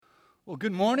Well,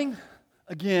 good morning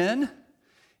again,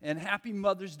 and happy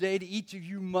Mother's Day to each of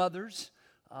you mothers.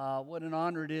 What an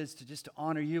honor it is to just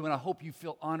honor you, and I hope you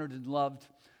feel honored and loved,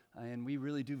 and we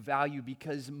really do value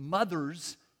because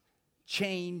mothers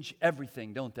change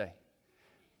everything, don't they?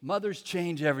 Mothers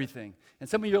change everything. And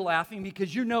some of you are laughing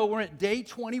because you know we're at day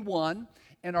 21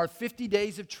 in our 50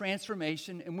 days of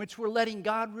transformation in which we're letting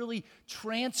God really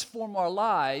transform our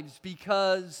lives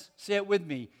because, say it with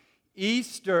me,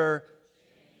 Easter.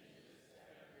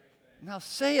 Now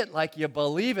say it like you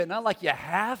believe it, not like you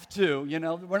have to. You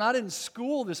know, we're not in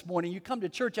school this morning. You come to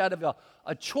church out of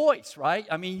a choice, right?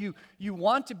 I mean, you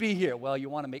want to be here. Well, you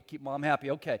want to keep mom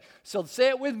happy. Okay, so say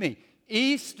it with me.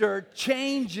 Easter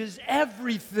changes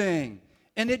everything,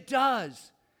 and it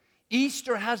does.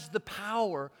 Easter has the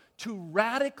power to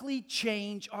radically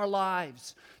change our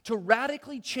lives, for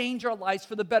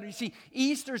the better. You see,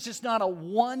 Easter is just not a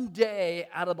one day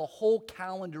out of the whole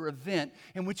calendar event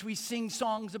in which we sing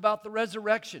songs about the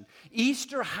resurrection.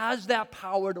 Easter has that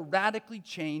power to radically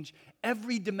change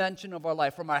every dimension of our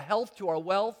life, from our health to our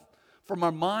wealth, from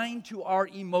our mind to our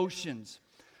emotions.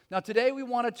 Now, today we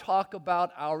want to talk about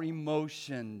our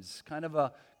emotions. Kind of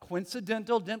a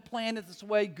coincidental, didn't plan it this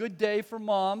way, good day for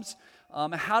moms.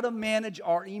 How to manage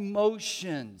our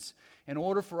emotions in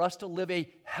order for us to live a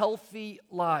healthy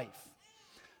life.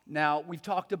 Now, we've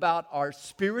talked about our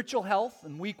spiritual health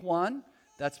in week 1.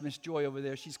 That's Miss Joy over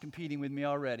there. She's competing with me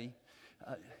already.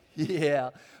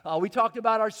 We talked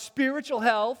about our spiritual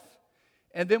health,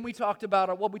 and then we talked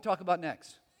about what we talk about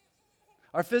next?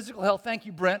 Our physical health. Thank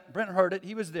you, Brent. Brent heard it.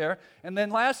 He was there. And then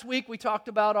last week we talked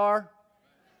about our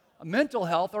mental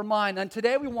health, our mind. And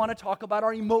today we want to talk about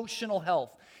our emotional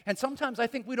health. And sometimes I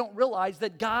think we don't realize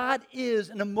that God is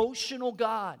an emotional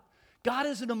God. God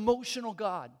is an emotional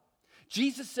God.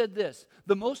 Jesus said this,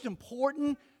 the most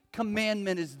important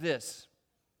commandment is this.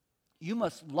 You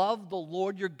must love the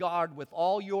Lord your God with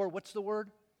all your, what's the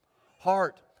word?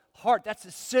 Heart. Heart, that's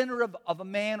the center of a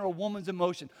man or a woman's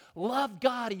emotion. Love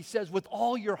God, he says, with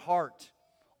all your heart,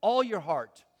 all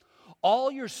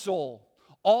your soul,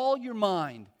 all your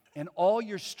mind, and all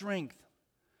your strength.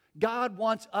 God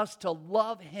wants us to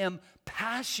love him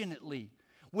passionately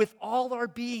with all our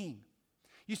being.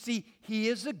 You see, he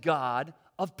is a God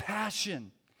of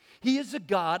passion. He is a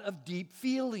God of deep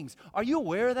feelings. Are you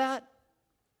aware of that?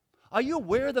 Are you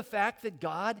aware of the fact that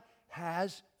God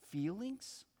has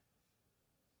feelings?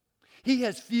 He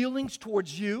has feelings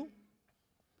towards you.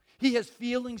 He has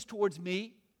feelings towards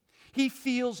me. He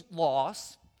feels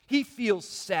loss. He feels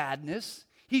sadness.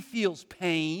 He feels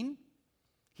pain.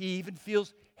 He even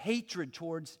feels hatred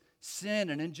towards sin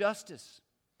and injustice.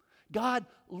 God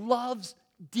loves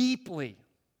deeply.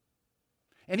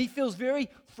 And he feels very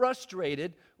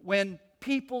frustrated when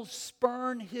people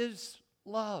spurn his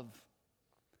love.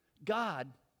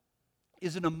 God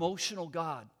is an emotional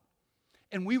God.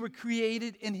 And we were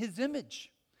created in his image.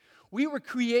 We were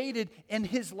created in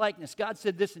his likeness. God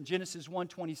said this in Genesis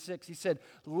 1:26. He said,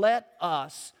 let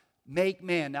us make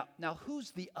man. Now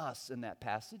who's the us in that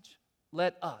passage?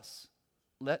 Let us.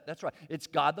 That's right. It's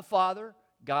God the Father,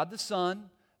 God the Son,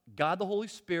 God the Holy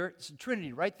Spirit. It's the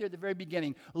Trinity right there at the very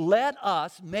beginning. Let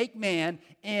us make man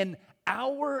in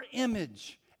our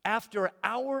image, after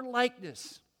our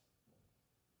likeness.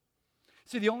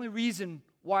 See, the only reason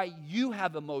why you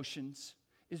have emotions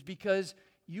is because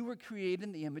you were created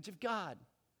in the image of God.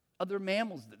 Other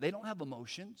mammals, they don't have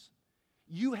emotions.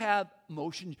 You have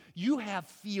emotions, you have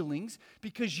feelings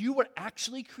because you were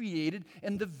actually created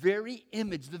in the very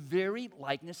image, the very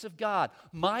likeness of God.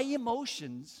 My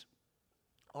emotions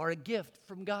are a gift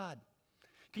from God.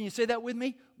 Can you say that with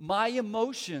me? My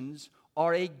emotions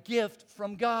are a gift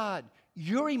from God.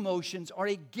 Your emotions are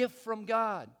a gift from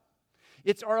God.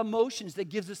 It's our emotions that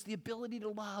gives us the ability to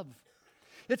love.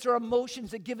 It's our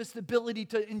emotions that give us the ability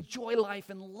to enjoy life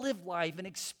and live life and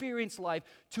experience life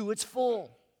to its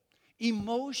full.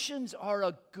 Emotions are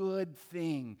a good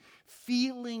thing.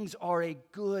 Feelings are a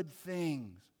good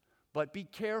thing. But be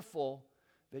careful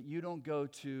that you don't go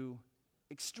to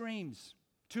extremes.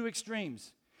 Two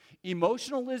extremes.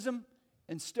 Emotionalism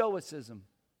and stoicism.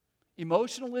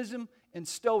 Emotionalism and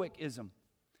stoicism.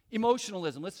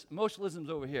 Emotionalism's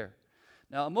over here.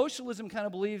 Now, emotionalism kind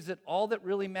of believes that all that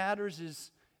really matters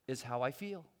is how I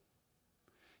feel.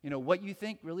 You know, what you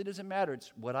think really doesn't matter.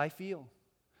 It's what I feel.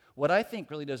 What I think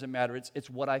really doesn't matter. It's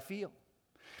what I feel.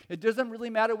 It doesn't really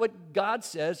matter what God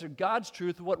says or God's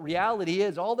truth or what reality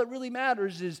is. All that really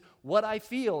matters is what I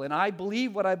feel. And I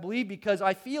believe what I believe because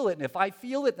I feel it. And if I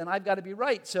feel it, then I've got to be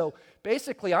right. So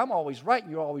basically, I'm always right and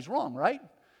you're always wrong, right?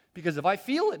 Because if I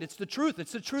feel it, it's the truth.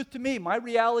 It's the truth to me. My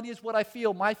reality is what I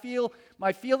feel.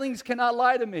 My feelings cannot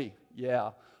lie to me.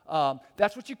 Yeah.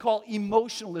 That's what you call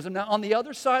emotionalism. Now, on the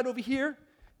other side over here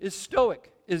is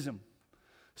Stoicism.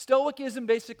 Stoicism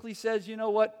basically says, you know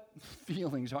what?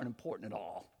 Feelings aren't important at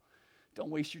all. Don't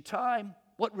waste your time.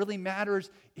 What really matters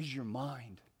is your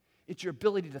mind. It's your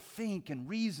ability to think and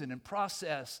reason and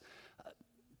process.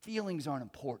 Feelings aren't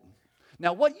important.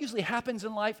 Now, what usually happens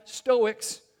in life?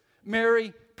 Stoics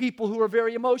marry people who are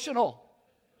very emotional.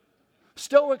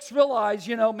 Stoics realize,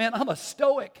 man, I'm a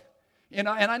Stoic, and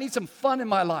I need some fun in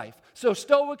my life. So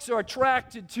Stoics are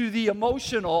attracted to the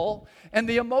emotional, and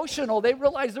the emotional, they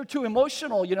realize they're too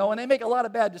emotional, and they make a lot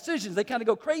of bad decisions. They kind of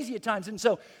go crazy at times, and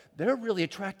so they're really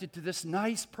attracted to this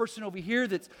nice person over here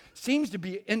that seems to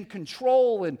be in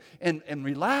control and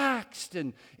relaxed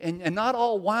and not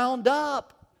all wound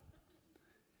up.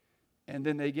 And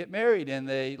then they get married and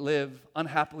they live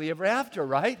unhappily ever after,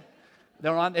 right?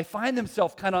 They find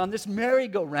themselves kind of on this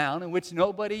merry-go-round in which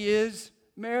nobody is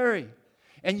merry.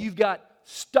 And you've got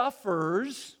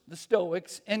stuffers, the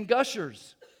Stoics, and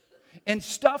gushers. And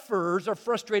stuffers are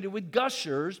frustrated with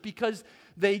gushers because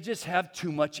they just have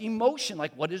too much emotion.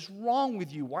 Like, what is wrong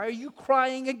with you? Why are you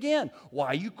crying again? Why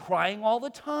are you crying all the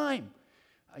time?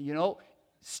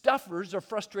 Stuffers are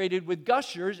frustrated with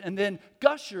gushers, and then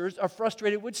gushers are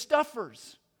frustrated with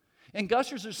stuffers. And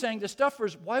gushers are saying to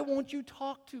stuffers, why won't you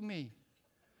talk to me?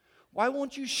 Why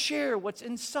won't you share what's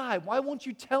inside? Why won't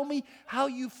you tell me how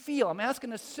you feel? I'm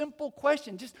asking a simple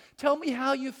question. Just tell me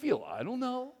how you feel. I don't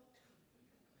know.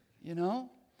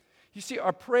 You see,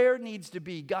 our prayer needs to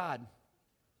be, God,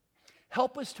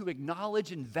 help us to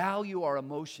acknowledge and value our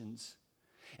emotions,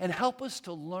 and help us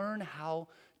to learn how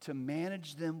to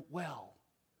manage them well.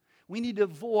 We need to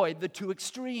avoid the two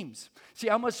extremes. See,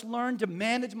 I must learn to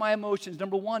manage my emotions,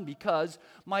 number one, because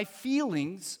my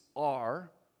feelings are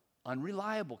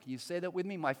unreliable. Can you say that with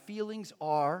me? My feelings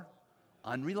are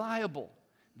unreliable.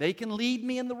 They can lead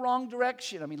me in the wrong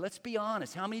direction. I mean, let's be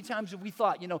honest. How many times have we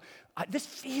thought, this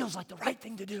feels like the right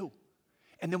thing to do?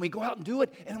 And then we go out and do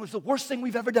it, and it was the worst thing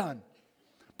we've ever done.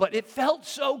 But it felt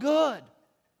so good.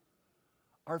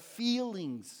 Our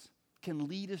feelings can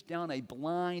lead us down a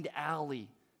blind alley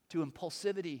to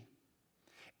impulsivity.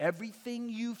 Everything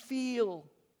you feel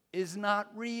is not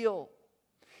real.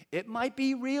 It might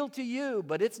be real to you,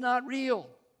 but it's not real.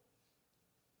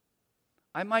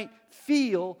 I might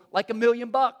feel like $1 million.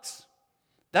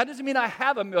 That doesn't mean I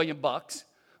have $1 million,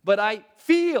 but I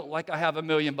feel like I have $1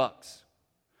 million.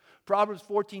 Proverbs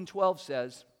 14:12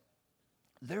 says,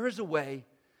 there is a way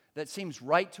that seems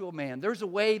right to a man. There's a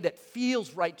way that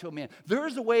feels right to a man. There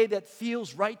is a way that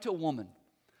feels right to a woman.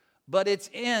 But its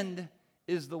end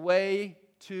is the way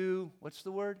to, what's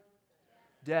the word?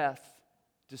 Death,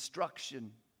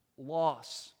 destruction,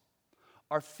 loss.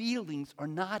 Our feelings are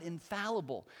not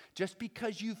infallible. Just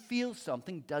because you feel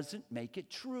something doesn't make it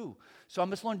true. So I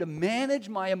must learn to manage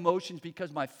my emotions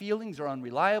because my feelings are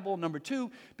unreliable. Number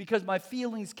two, because my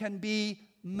feelings can be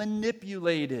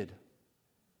manipulated.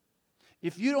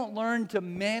 If you don't learn to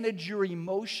manage your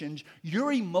emotions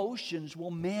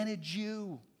will manage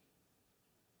you.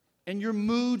 And your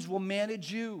moods will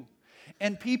manage you.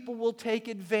 And people will take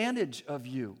advantage of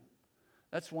you.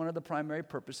 That's one of the primary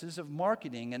purposes of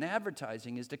marketing and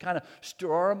advertising, is to kind of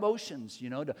stir our emotions,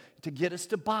 to get us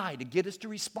to buy, to get us to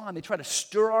respond. They try to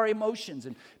stir our emotions.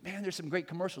 And man, there's some great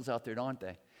commercials out there, aren't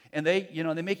they? And they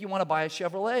make you want to buy a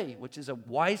Chevrolet, which is a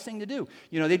wise thing to do.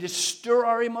 They just stir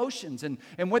our emotions. And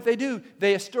what they do,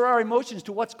 they stir our emotions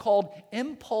to what's called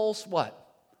impulse what?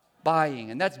 Buying.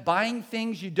 And that's buying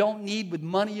things you don't need with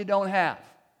money you don't have.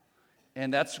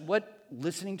 And that's what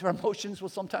listening to our emotions will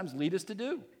sometimes lead us to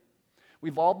do.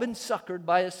 We've all been suckered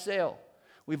by a sale.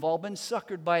 We've all been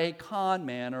suckered by a con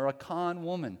man or a con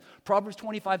woman. Proverbs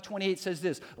 25:28 says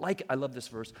this, I love this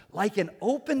verse, like an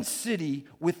open city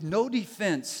with no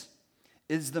defense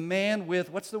is the man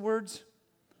with, what's the words?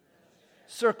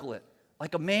 Circle it.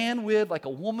 Like a man with, like a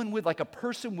woman with, like a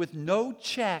person with no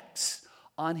checks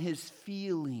on his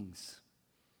feelings.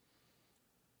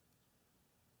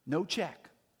 No check.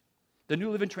 The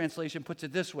New Living Translation puts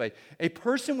it this way: a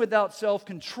person without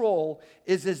self-control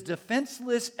is as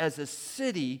defenseless as a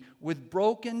city with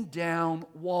broken down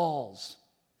walls.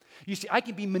 You see, I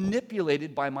can be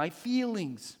manipulated by my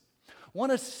feelings.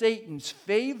 One of Satan's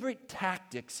favorite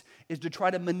tactics is to try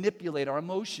to manipulate our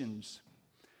emotions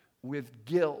with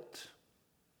guilt,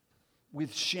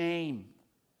 with shame,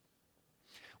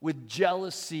 with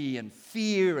jealousy and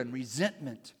fear and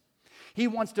resentment. He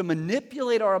wants to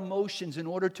manipulate our emotions in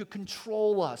order to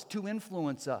control us, to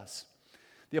influence us.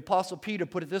 The Apostle Peter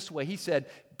put it this way. He said,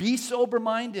 be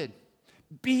sober-minded,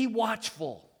 be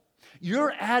watchful.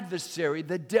 Your adversary,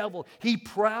 the devil, he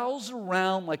prowls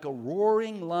around like a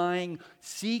roaring lion,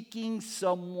 seeking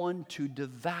someone to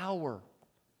devour.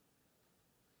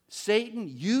 Satan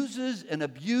uses and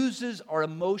abuses our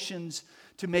emotions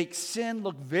to make sin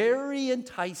look very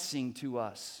enticing to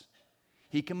us.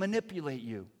 He can manipulate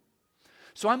you.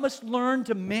 So I must learn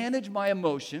to manage my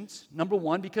emotions, number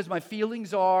one, because my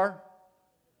feelings are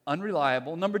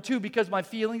unreliable. Number two, because my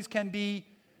feelings can be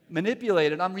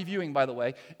manipulated. I'm reviewing, by the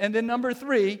way. And then number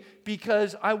three,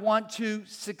 because I want to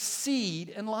succeed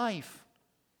in life.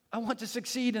 I want to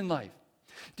succeed in life.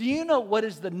 Do you know what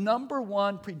is the number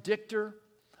one predictor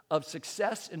of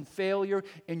success and failure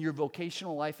in your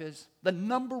vocational life is? The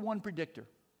number one predictor.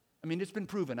 I mean, it's been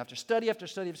proven after study after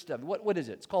study after study. What is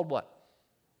it? It's called what?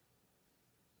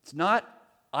 It's not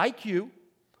IQ.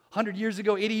 100 years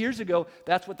ago, 80 years ago,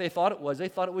 that's what they thought it was. They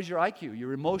thought it was your IQ,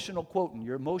 your emotional quotient,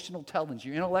 your emotional intelligence,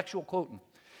 your intellectual quotient.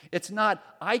 It's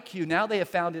not IQ. Now they have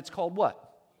found it's called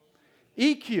what?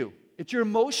 EQ. It's your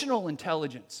emotional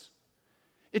intelligence.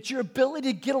 It's your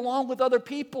ability to get along with other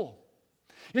people.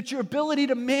 It's your ability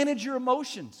to manage your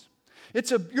emotions.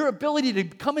 It's your ability to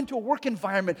come into a work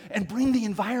environment and bring the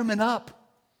environment up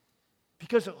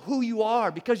because of who you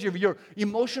are, because of your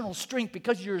emotional strength,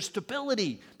 because of your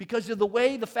stability, because of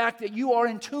the fact that you are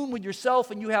in tune with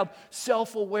yourself and you have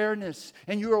self-awareness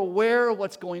and you're aware of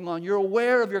what's going on. You're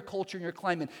aware of your culture and your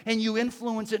climate and you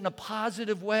influence it in a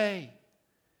positive way.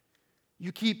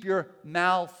 You keep your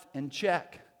mouth in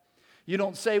check. You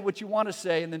don't say what you want to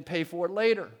say and then pay for it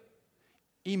later.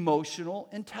 Emotional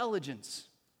intelligence.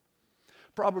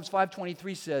 Proverbs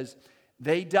 5:23 says,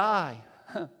 they die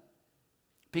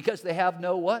because they have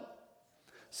no what?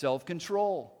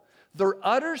 Self-control. Their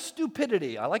utter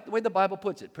stupidity, I like the way the Bible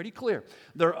puts it, pretty clear.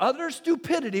 Their utter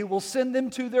stupidity will send them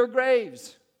to their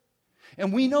graves.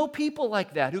 And we know people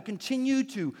like that who continue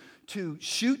to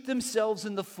shoot themselves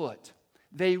in the foot.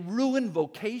 They ruin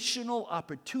vocational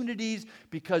opportunities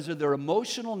because of their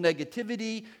emotional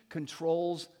negativity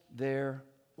controls their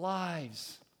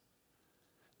lives.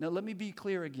 Now let me be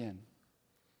clear again.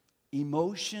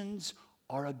 Emotions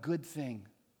are a good thing.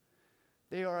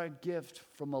 They are a gift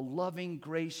from a loving,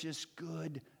 gracious,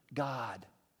 good God.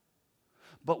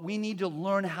 But we need to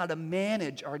learn how to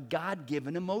manage our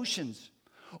God-given emotions,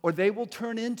 or they will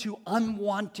turn into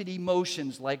unwanted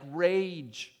emotions like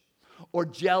rage, or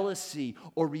jealousy,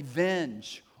 or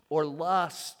revenge, or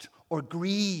lust, or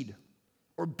greed,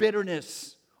 or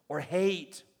bitterness, or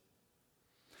hate.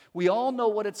 We all know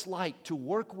what it's like to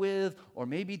work with or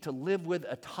maybe to live with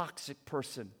a toxic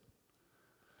person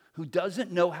who doesn't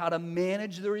know how to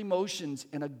manage their emotions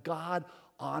in a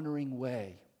God-honoring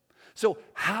way. So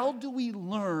how do we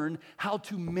learn how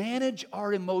to manage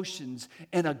our emotions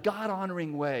in a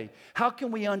God-honoring way? How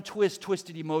can we untwist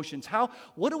twisted emotions?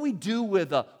 What do we do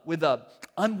with a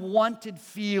unwanted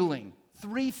feeling?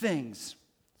 Three things.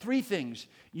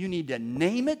 You need to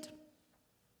name it,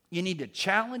 you need to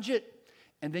challenge it,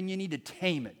 and then you need to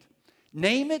tame it.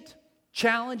 Name it,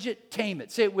 challenge it, tame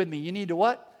it. Say it with me. You need to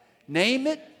what? Name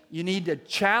it, you need to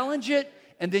challenge it,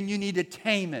 and then you need to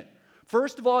tame it.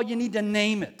 First of all, you need to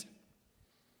name it.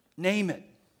 Name it.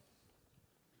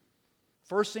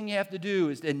 First thing you have to do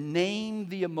is to name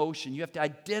the emotion. You have to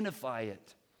identify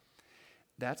it.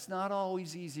 That's not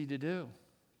always easy to do.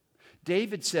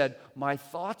 David said, my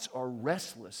thoughts are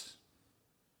restless,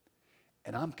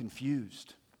 and I'm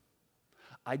confused.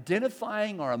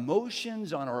 Identifying our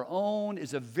emotions on our own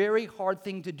is a very hard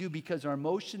thing to do because our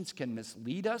emotions can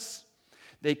mislead us.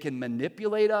 They can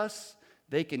manipulate us.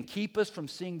 They can keep us from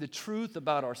seeing the truth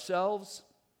about ourselves.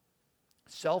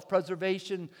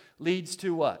 Self-preservation leads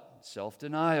to what?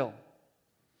 Self-denial.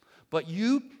 But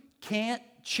you can't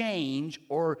change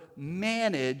or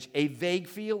manage a vague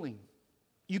feeling.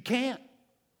 You can't.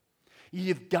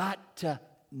 You've got to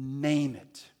name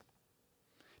it.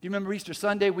 Do you remember Easter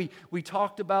Sunday? We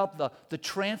talked about the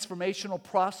transformational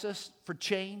process for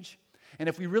change. And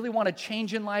if we really want to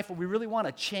change in life, or we really want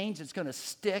a change that's going to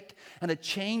stick and a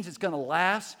change that's going to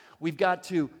last, we've got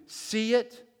to see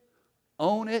it,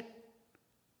 own it,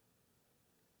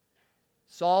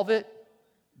 solve it,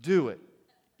 do it.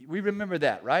 We remember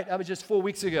that, right? That was just 4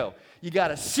 weeks ago. You got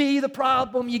to see the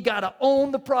problem. You got to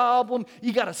own the problem.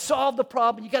 You got to solve the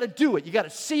problem. You got to do it. You got to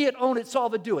see it, own it,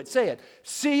 solve it, do it. Say it.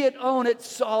 See it, own it,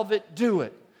 solve it, do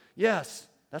it. Yes,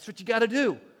 that's what you got to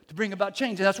do to bring about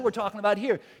change. And that's what we're talking about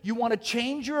here. You want to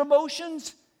change your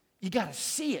emotions? You got to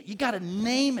see it. You got to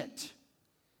name it.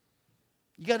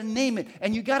 You got to name it.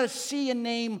 And you got to see and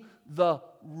name the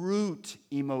root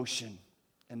emotion.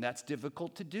 And that's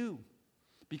difficult to do,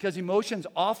 because emotions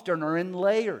often are in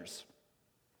layers.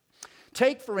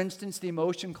 Take, for instance, the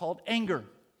emotion called anger.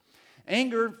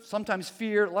 Anger, sometimes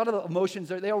fear, a lot of the emotions,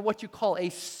 they are what you call a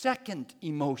second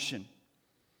emotion.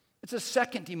 It's a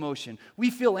second emotion.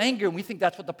 We feel anger and we think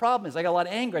that's what the problem is. I got a lot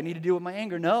of anger. I need to deal with my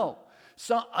anger. No.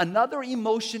 So another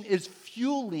emotion is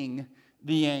fueling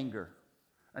the anger.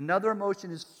 Another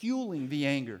emotion is fueling the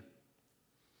anger.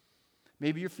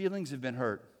 Maybe your feelings have been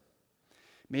hurt.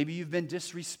 Maybe you've been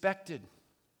disrespected.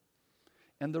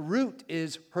 And the root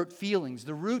is hurt feelings.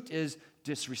 The root is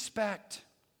disrespect.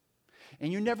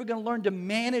 And you're never going to learn to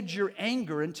manage your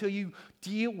anger until you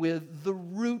deal with the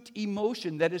root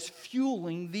emotion that is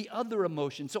fueling the other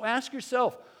emotion. So ask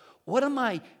yourself, what am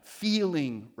I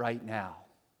feeling right now?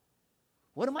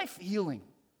 What am I feeling?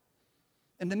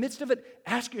 In the midst of it,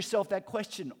 ask yourself that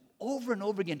question over and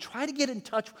over again. Try to get in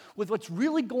touch with what's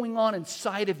really going on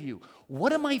inside of you.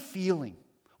 What am I feeling?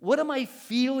 What am I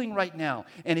feeling right now?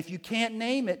 And if you can't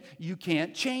name it, you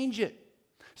can't change it.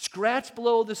 Scratch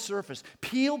below the surface.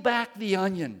 Peel back the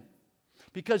onion.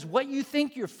 Because what you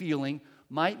think you're feeling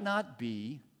might not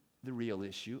be the real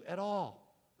issue at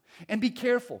all. And be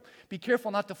careful. Be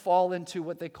careful not to fall into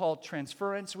what they call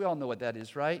transference. We all know what that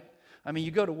is, right? I mean,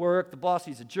 you go to work, the boss,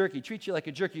 he's a jerk, he treats you like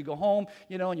a jerk, you go home,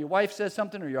 and your wife says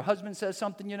something or your husband says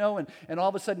something, and all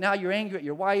of a sudden now you're angry at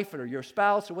your wife or your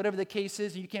spouse or whatever the case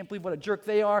is, and you can't believe what a jerk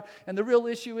they are. And the real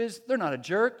issue is they're not a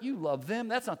jerk. You love them.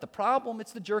 That's not the problem.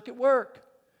 It's the jerk at work.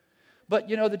 But,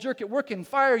 the jerk at work can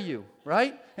fire you,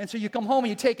 right? And so you come home and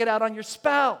you take it out on your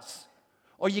spouse,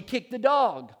 or you kick the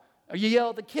dog, or you yell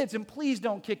at the kids. And please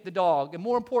don't kick the dog. And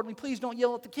more importantly, please don't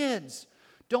yell at the kids.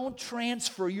 Don't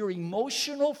transfer your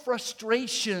emotional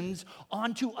frustrations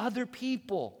onto other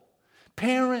people.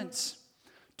 Parents,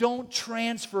 don't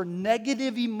transfer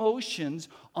negative emotions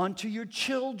onto your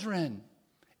children.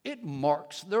 It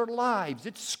marks their lives.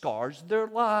 It scars their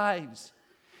lives.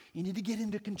 You need to get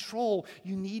into control.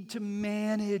 You need to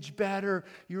manage better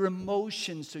your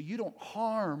emotions so you don't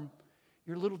harm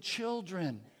your little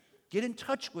children. Get in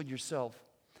touch with yourself.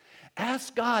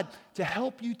 Ask God to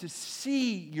help you to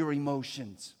see your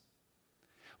emotions.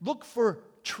 Look for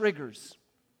triggers.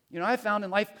 I found in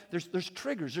life there's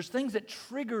triggers. There's things that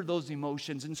trigger those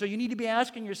emotions. And so you need to be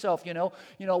asking yourself,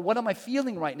 what am I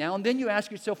feeling right now? And then you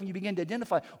ask yourself when you begin to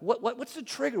identify, what's the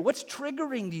trigger? What's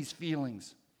triggering these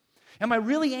feelings? Am I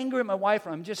really angry at my wife, or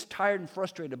I'm just tired and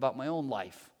frustrated about my own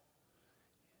life?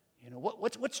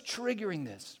 What's triggering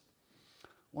this?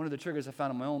 One of the triggers I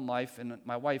found in my own life, and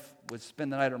my wife would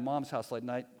spend the night at her mom's house late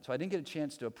night, so I didn't get a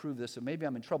chance to approve this, so maybe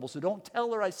I'm in trouble. So don't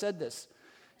tell her I said this.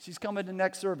 She's coming to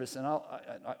next service, and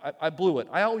I blew it.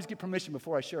 I always get permission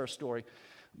before I share a story,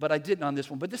 but I didn't on this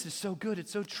one. But this is so good.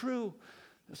 It's so true.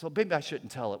 So maybe I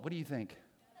shouldn't tell it. What do you think?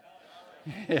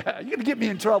 Yeah, you're going to get me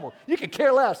in trouble. You can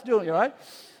care less, don't you, right?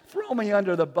 Throw me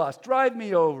under the bus. Drive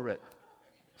me over it.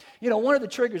 One of the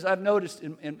triggers I've noticed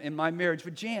in my marriage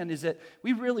with Jan is that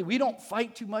we don't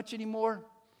fight too much anymore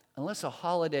unless a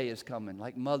holiday is coming,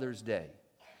 like Mother's Day,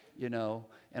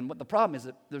 And what the problem is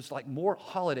that there's like more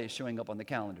holidays showing up on the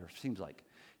calendar, seems like,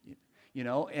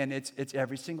 and it's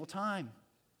every single time.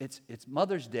 It's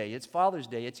Mother's Day, it's Father's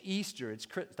Day, it's Easter, it's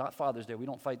not Father's Day, we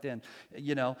don't fight then,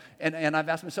 And I've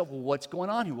asked myself, well, what's going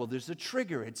on here? Well, there's a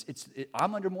trigger.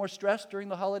 I'm under more stress during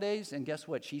the holidays, and guess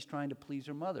what? She's trying to please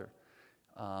her mother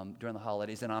during the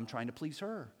holidays, and I'm trying to please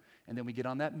her. And then we get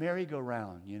on that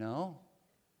merry-go-round,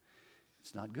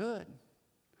 It's not good.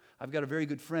 I've got a very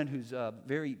good friend who's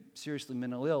very seriously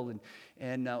mentally ill,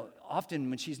 and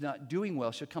often when she's not doing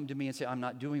well, she'll come to me and say, I'm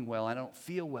not doing well, I don't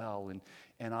feel well,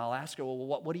 and I'll ask her, well,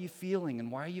 what are you feeling,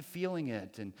 and why are you feeling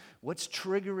it, and what's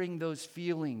triggering those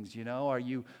feelings, Are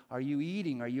you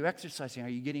eating, are you exercising, are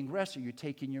you getting rest, are you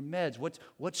taking your meds,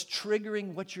 what's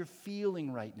triggering what you're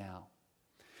feeling right now?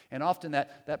 And often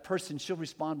that person, she'll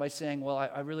respond by saying, well,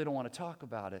 I really don't want to talk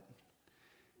about it.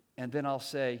 And then I'll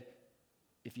say,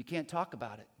 if you can't talk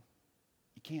about it,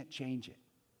 you can't change it.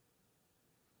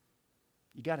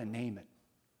 You got to name it.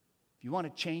 If you want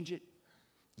to change it,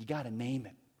 you got to name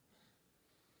it.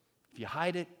 If you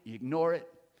hide it, you ignore it,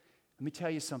 let me tell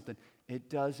you something. It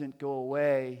doesn't go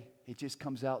away. It just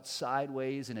comes out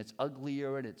sideways, and it's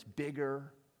uglier, and it's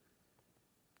bigger.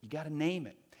 You got to name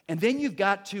it. And then you've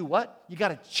got to what? You got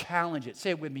to challenge it.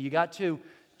 Say it with me. You got to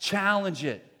challenge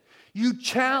it. You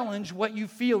challenge what you're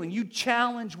feeling. You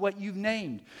challenge what you've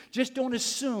named. Just don't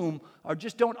assume or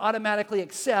just don't automatically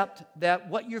accept that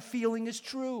what you're feeling is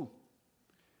true.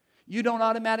 You don't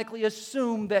automatically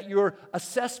assume that your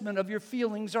assessment of your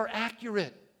feelings are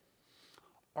accurate.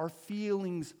 Our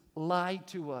feelings lie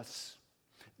to us.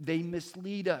 They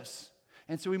mislead us.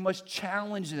 And so we must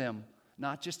challenge them,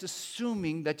 not just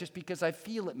assuming that just because I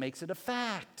feel it makes it a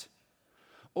fact.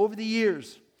 Over the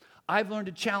years, I've learned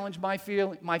to challenge my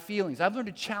feelings. I've learned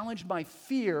to challenge my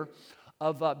fear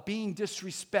of being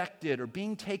disrespected or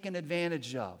being taken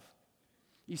advantage of.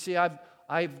 You see, I've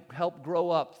helped grow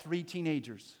up 3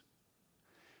 teenagers.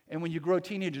 And when you grow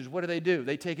teenagers, what do?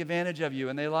 They take advantage of you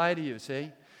and they lie to you,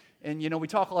 see? And, we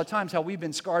talk all the times how we've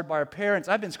been scarred by our parents.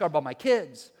 I've been scarred by my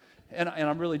kids. And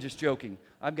I'm really just joking.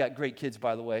 I've got great kids,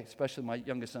 by the way, especially my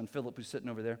youngest son, Philip, who's sitting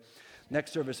over there.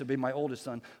 Next service will be my oldest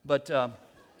son. But I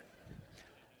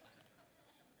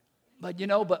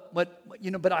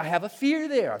have a fear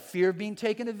there, a fear of being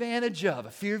taken advantage of,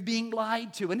 a fear of being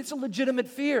lied to, and it's a legitimate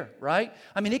fear, right?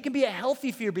 I mean, it can be a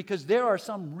healthy fear because there are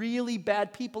some really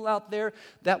bad people out there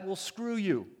that will screw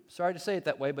you. Sorry to say it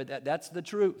that way, but that's the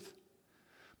truth.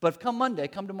 But come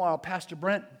tomorrow, Pastor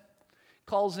Brent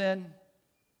calls in,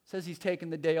 says he's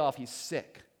taking the day off, he's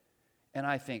sick. And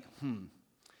I think,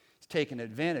 he's taking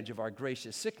advantage of our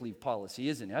gracious sick leave policy,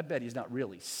 isn't he? I bet he's not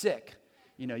really sick.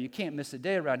 You can't miss a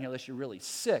day around here unless you're really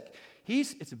sick.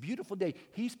 It's a beautiful day.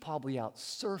 He's probably out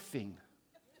surfing.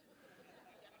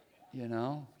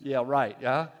 Yeah, right,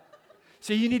 yeah?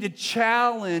 So you need to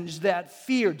challenge that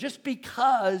fear. Just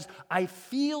because I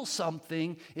feel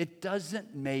something, it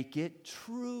doesn't make it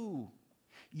true.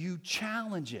 You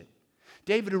challenge it.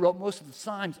 David, who wrote most of the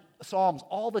Psalms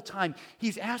all the time,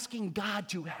 he's asking God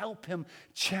to help him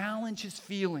challenge his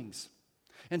feelings.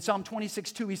 In Psalm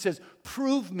 26:2, he says,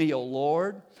 "Prove me, O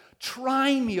Lord.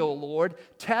 Try me, O Lord.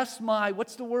 Test my,"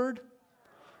 what's the word?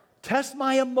 Test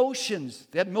my emotions,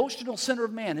 the emotional center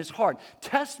of man, his heart.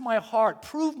 Test my heart,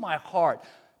 prove my heart,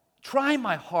 try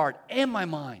my heart and my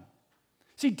mind.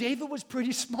 See, David was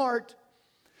pretty smart.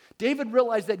 David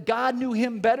realized that God knew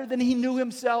him better than he knew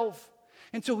himself.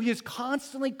 And so he is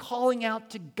constantly calling out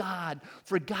to God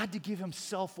for God to give him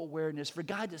self-awareness, for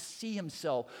God to see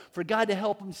himself, for God to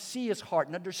help him see his heart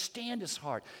and understand his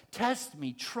heart. Test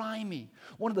me, try me.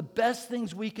 One of the best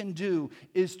things we can do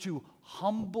is to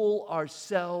humble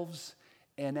ourselves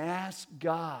and ask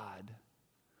God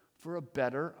for a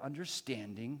better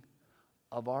understanding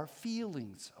of our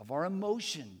feelings, of our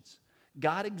emotions.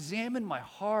 God, examine my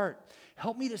heart.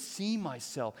 Help me to see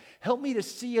myself. Help me to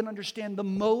see and understand the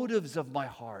motives of my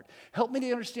heart. Help me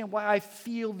to understand why I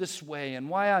feel this way and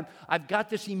why I've got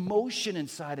this emotion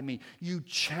inside of me. You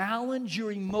challenge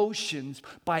your emotions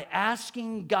by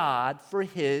asking God for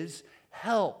his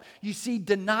help. You see,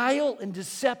 denial and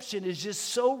deception is just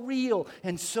so real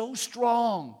and so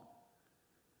strong.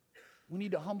 We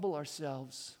need to humble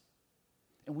ourselves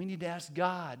and we need to ask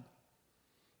God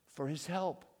for his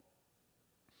help.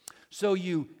 So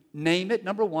you name it.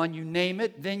 Number one, you name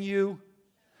it, then you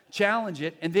challenge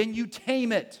it, and then you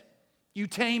tame it. You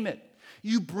tame it.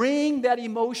 You bring that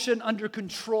emotion under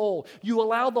control. You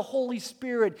allow the Holy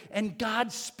Spirit and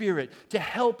God's Spirit to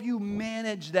help you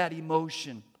manage that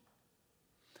emotion.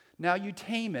 Now you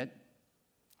tame it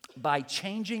by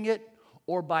changing it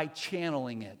or by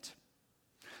channeling it.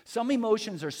 Some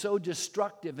emotions are so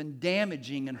destructive and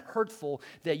damaging and hurtful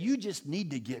that you just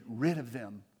need to get rid of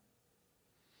them.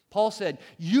 Paul said,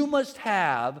 you must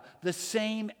have the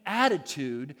same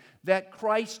attitude that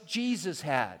Christ Jesus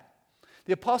had.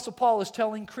 The Apostle Paul is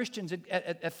telling Christians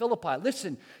at Philippi,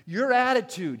 listen, your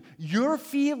attitude, your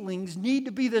feelings need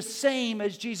to be the same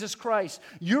as Jesus Christ.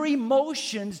 Your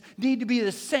emotions need to be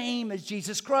the same as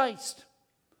Jesus Christ.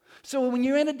 So when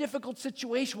you're in a difficult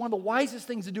situation, one of the wisest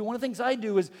things to do, one of the things I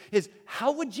do is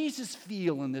how would Jesus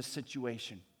feel in this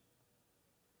situation?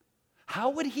 How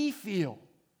would he feel?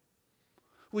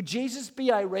 Would Jesus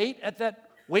be irate at that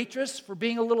waitress for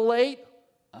being a little late?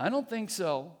 I don't think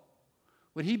so.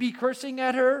 Would he be cursing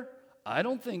at her? I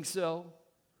don't think so.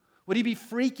 Would he be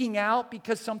freaking out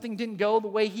because something didn't go the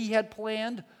way he had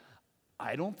planned?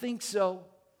 I don't think so.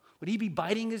 Would he be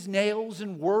biting his nails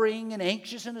and worrying and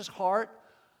anxious in his heart?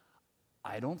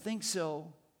 I don't think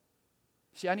so.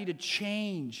 See, I need to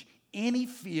change any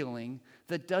feeling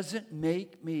that doesn't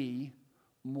make me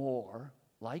more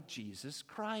like Jesus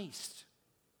Christ.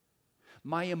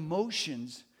 My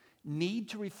emotions need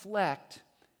to reflect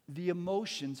the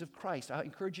emotions of Christ. I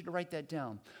encourage you to write that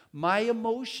down. My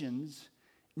emotions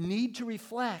need to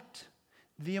reflect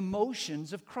the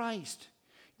emotions of Christ.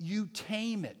 You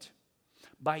tame it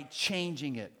by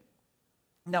changing it.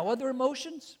 Now, other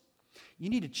emotions, you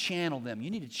need to channel them.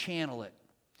 You need to channel it.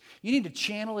 You need to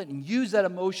channel it and use that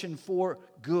emotion for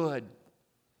good.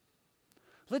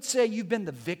 Let's say you've been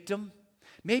the victim.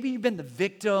 Maybe you've been the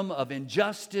victim of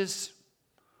injustice.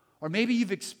 Or maybe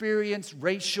you've experienced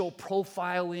racial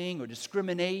profiling or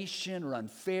discrimination or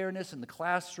unfairness in the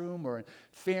classroom or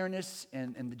fairness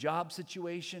in the job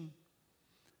situation.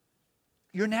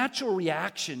 Your natural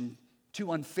reaction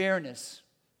to unfairness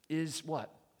is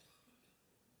what?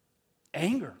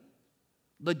 Anger.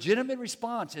 Legitimate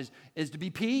response is to be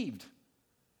peeved.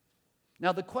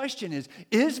 Now the question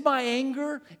is my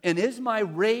anger and is my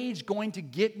rage going to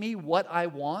get me what I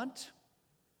want?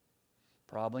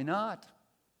 Probably not.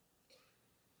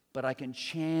 But I can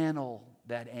channel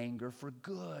that anger for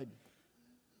good.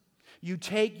 You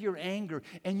take your anger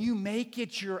and you make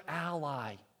it your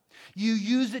ally. You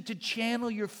use it to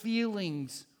channel your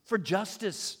feelings for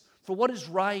justice, for what is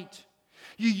right.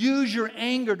 You use your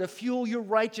anger to fuel your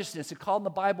righteousness. It's called in the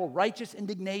Bible righteous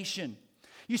indignation.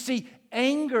 You see,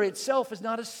 anger itself is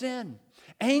not a sin.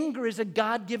 Anger is a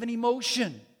God-given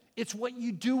emotion. It's what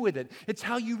you do with it. It's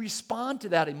how you respond to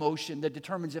that emotion that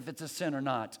determines if it's a sin or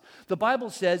not. The Bible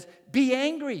says, be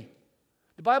angry.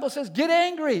 The Bible says, get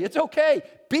angry. It's okay.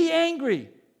 Be angry.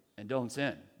 And don't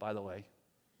sin, by the way.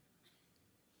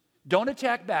 Don't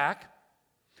attack back.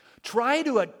 Try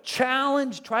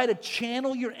to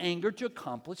channel your anger to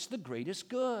accomplish the greatest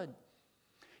good.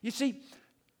 You see,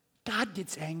 God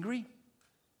gets angry.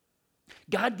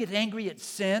 God gets angry at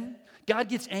sin. God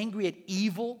gets angry at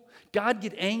evil. God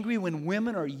gets angry when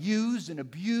women are used and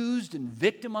abused and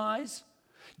victimized.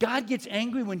 God gets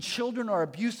angry when children are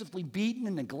abusively beaten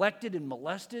and neglected and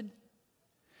molested.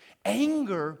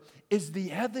 Anger is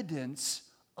the evidence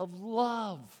of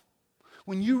love.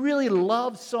 When you really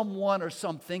love someone or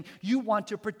something, you want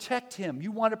to protect him.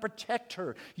 You want to protect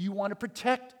her. You want to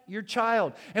protect your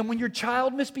child. And when your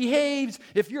child misbehaves,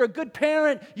 if you're a good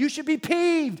parent, you should be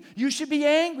peeved. You should be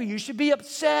angry. You should be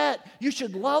upset. You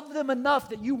should love them enough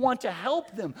that you want to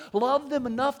help them. Love them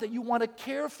enough that you want to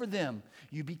care for them.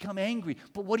 You become angry.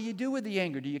 But what do you do with the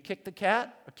anger? Do you kick the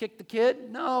cat or kick the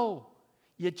kid? No.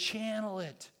 You channel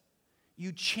it.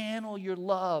 You channel your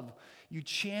love. You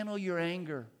channel your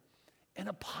anger in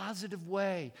a positive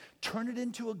way. Turn it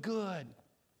into a good.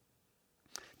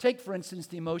 Take, for instance,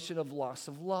 the emotion of loss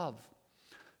of love.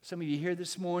 Some of you here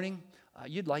this morning,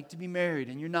 you'd like to be married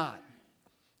and you're not.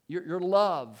 Your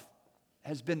love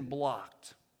has been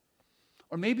blocked.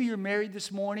 Or maybe you're married this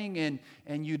morning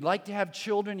and you'd like to have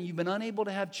children and you've been unable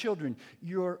to have children.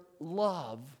 Your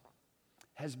love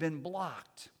has been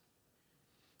blocked.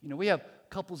 You know, we have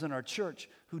couples in our church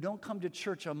who don't come to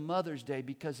church on Mother's Day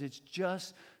because it's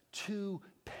just too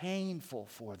painful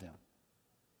for them.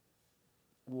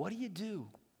 What do you do?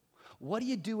 What do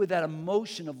you do with that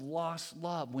emotion of lost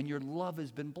love when your love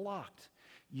has been blocked?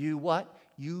 You what?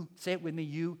 You, say it with me,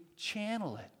 you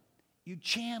channel it. You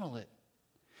channel it.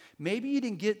 Maybe you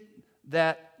didn't get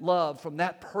that love from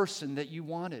that person that you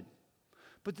wanted,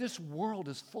 but this world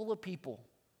is full of people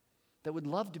that would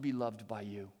love to be loved by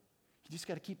you. You just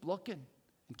got to keep looking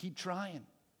and keep trying.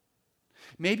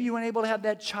 Maybe you weren't able to have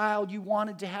that child you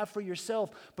wanted to have for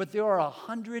yourself, but there are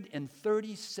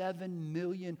 137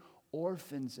 million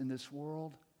orphans in this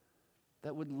world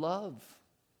that would love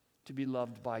to be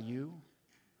loved by you.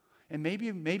 And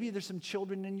maybe there's some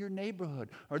children in your neighborhood,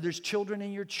 or there's children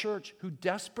in your church who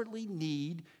desperately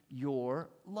need your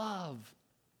love.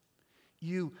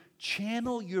 You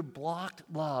channel your blocked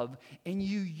love and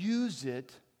you use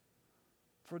it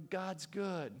for God's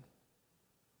good.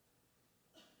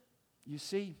 You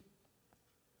see,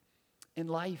 in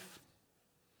life,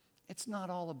 it's not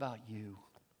all about you.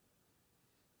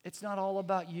 It's not all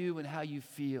about you and how you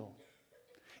feel.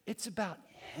 It's about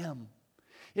Him.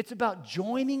 It's about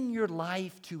joining your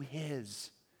life to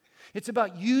His. It's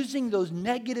about using those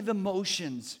negative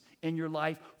emotions in your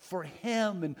life for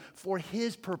Him and for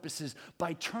His purposes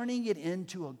by turning it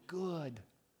into a good.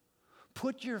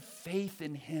 Put your faith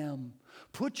in Him.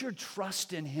 Put your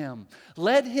trust in Him.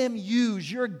 Let Him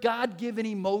use your God-given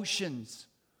emotions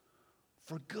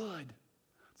for good,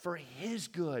 for His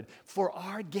good, for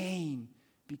our gain,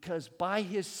 because by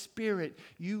His Spirit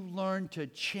you learn to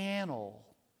channel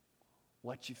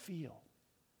what you feel.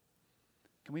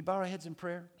 Can we bow our heads in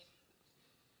prayer?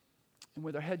 And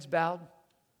with our heads bowed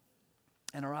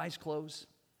and our eyes closed,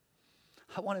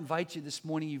 I want to invite you this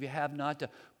morning, if you have not, to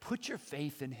put your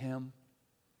faith in Him.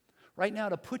 Right now,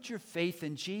 to put your faith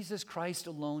in Jesus Christ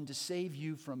alone to save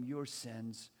you from your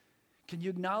sins. Can you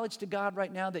acknowledge to God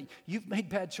right now that you've made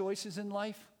bad choices in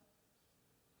life?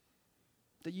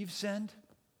 That you've sinned?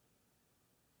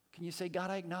 Can you say, God,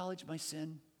 I acknowledge my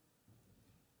sin.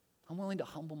 I'm willing to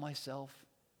humble myself.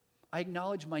 I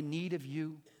acknowledge my need of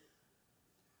you.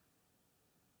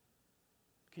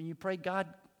 Can you pray, God,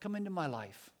 come into my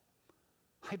life.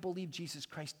 I believe Jesus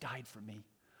Christ died for me.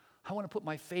 I want to put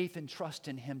my faith and trust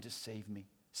in Him to save me.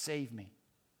 Save me.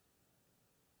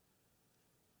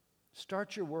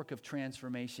 Start your work of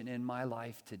transformation in my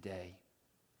life today.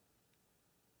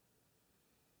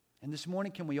 And this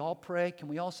morning, can we all pray? Can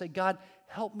we all say, God,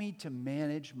 help me to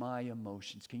manage my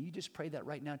emotions? Can you just pray that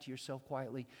right now to yourself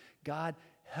quietly? God,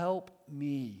 help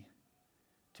me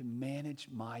to manage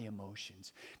my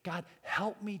emotions. God,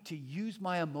 help me to use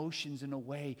my emotions in a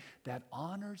way that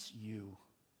honors you,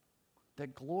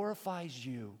 that glorifies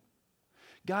you.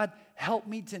 God, help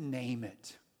me to name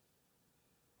it.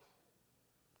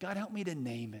 God, help me to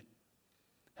name it.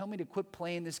 Help me to quit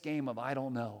playing this game of I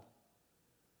don't know.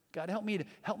 God, help me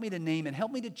to name it.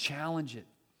 Help me to challenge it.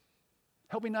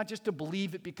 Help me not just to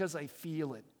believe it because I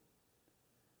feel it.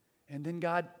 And then,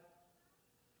 God,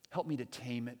 help me to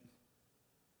tame it.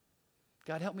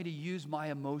 God, help me to use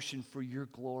my emotion for your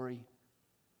glory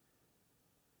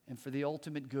and for the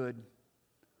ultimate good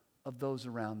of those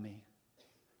around me.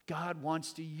 God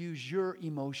wants to use your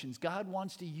emotions. God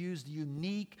wants to use the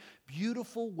unique,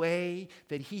 beautiful way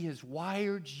that He has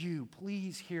wired you.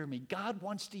 Please hear me. God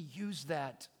wants to use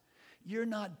that. You're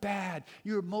not bad.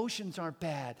 Your emotions aren't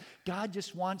bad. God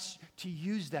just wants to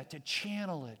use that, to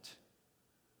channel it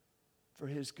for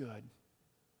His good.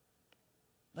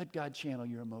 Let God channel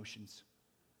your emotions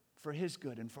for His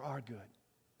good and for our good.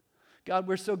 God,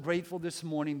 we're so grateful this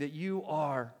morning that you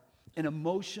are an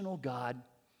emotional God.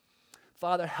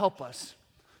 Father, help us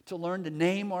to learn to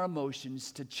name our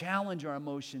emotions, to challenge our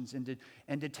emotions,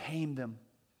 and to tame them.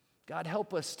 God,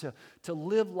 help us to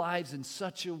live lives in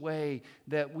such a way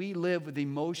that we live with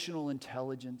emotional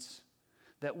intelligence,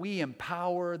 that we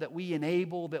empower, that we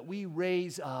enable, that we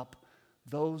raise up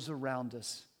those around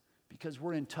us because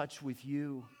we're in touch with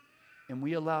you and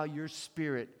we allow your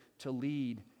Spirit to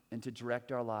lead and to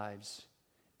direct our lives.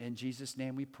 In Jesus'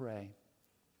 name we pray.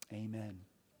 Amen.